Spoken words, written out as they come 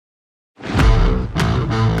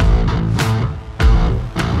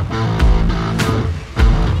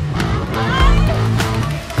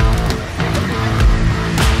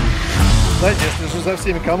за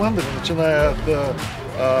всеми командами, начиная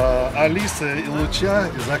от Алисы и Луча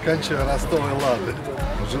и заканчивая Ростова и Лады.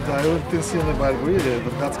 Ожидаю интенсивной борьбы.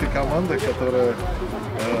 Это датская команда, которая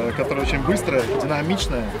очень быстрая,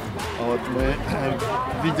 динамичная. Вот, мы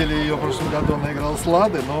видели ее в прошлом году, она играла с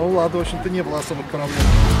Ладой, но у Лады, в общем-то, не было особых проблем.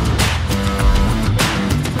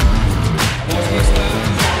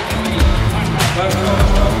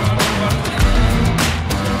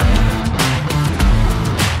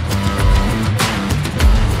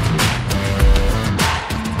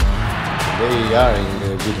 They are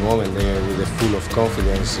in a good moment. They are with a full of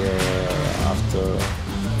confidence after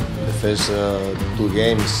the first two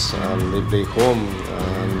games. They play home,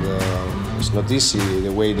 and it's not easy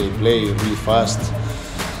the way they play, really fast.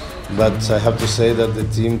 But I have to say that the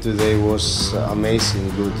team today was amazing,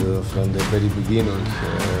 good from the very beginning,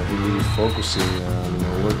 really focusing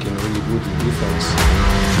and working really good in defense.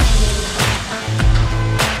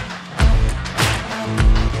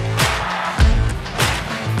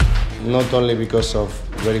 Not only because of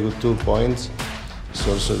very good 2 points, it's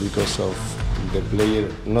also because of the player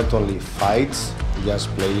not only fights, just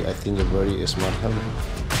play, I think, a very smart hand.